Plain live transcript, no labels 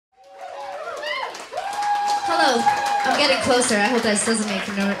Hello. I'm getting closer. I hope this doesn't make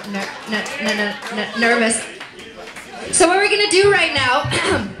you nervous. So what we're going to do right now,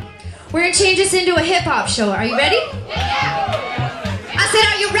 we're going to change this into a hip-hop show. Are you ready? I said,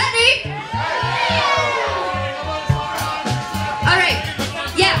 are you ready? All right.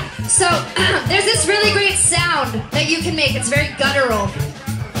 Yeah. So there's this really great sound that you can make. It's very guttural.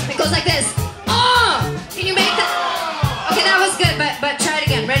 It goes like this. Oh! Can you make that? Okay, that was good, but try it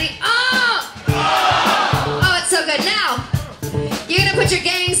again. Ready? Oh! Oh, it's so good. Now, you're gonna put your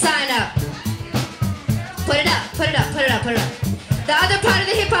gang sign up. Put it up, put it up, put it up, put it up. The other part of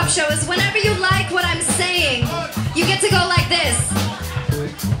the hip-hop show is whenever you like what I'm saying, you get to go like this.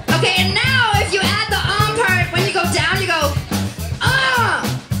 Okay, and now if you add the part, when you go down, you go,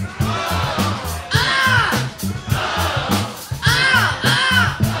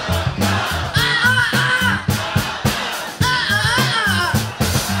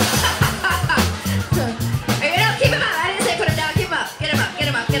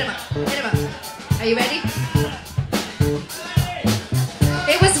 Are you ready?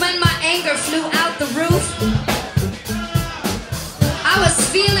 It was when my anger flew out the roof. I was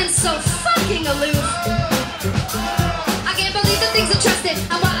feeling so fucking aloof. I can't believe the things I trusted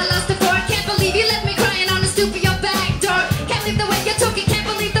and what I lost it for. Can't believe you left me crying on the stoop of your back door. Can't believe the way you took it. Can't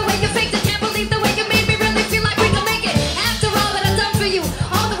believe the way you faked it. Can't believe the way you made me really feel like we could make it. After all that I've done for you,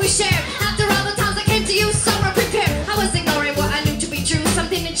 all that we shared, after all the times I came to you, so unprepared. I was ignoring what I knew to be true.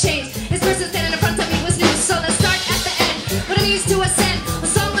 Something had changed. This person standing in front of me was new. So let's start at the end. What it means to ascend. A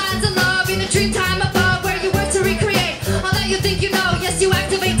song lines of love in a dream time above where you work to recreate all that you think you know. Yes, you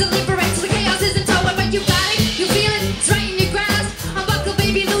activate, deliberate. So the chaos isn't towing, but you got it. You feel it. It's right in your grasp. Unbuckle,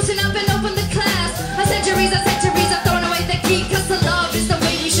 baby, loosen up and open the clasp. Centuries I've thrown away the key. Cause the love is the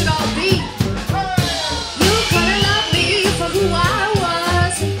way we should all be. You couldn't love me for who I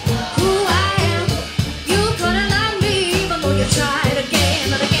was, who I am. You couldn't love me even though you tried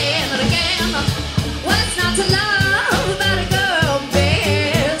again and again and again. What's not to love about a girl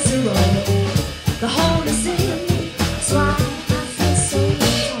bears her own? The whole is in me, that's why I feel so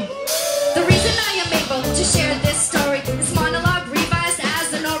strong. The reason I am able to share this story, this monologue revised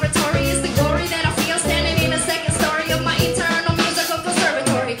as an oratory, is the glory that I feel standing in a second story of my eternal musical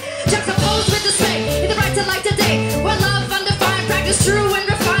conservatory. Juxtaposed with the same, in the right to life today, where love undefined, practice true and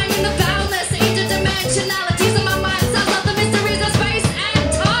refined in the boundless interdimensionalities of my mind. I love the mysteries of space and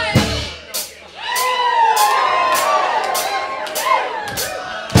time.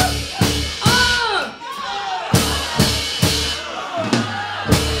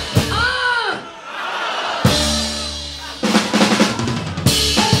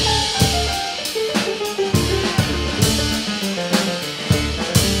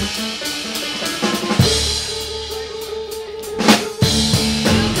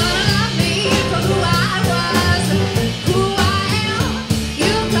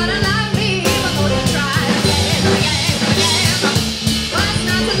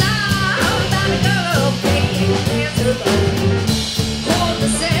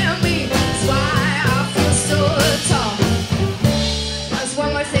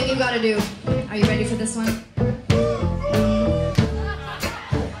 Do. Are you ready for this one?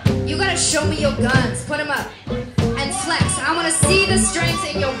 You gotta show me your guns. Put them up and flex. I wanna see the strength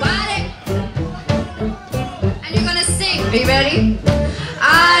in your body. And you're gonna sing. Are you ready?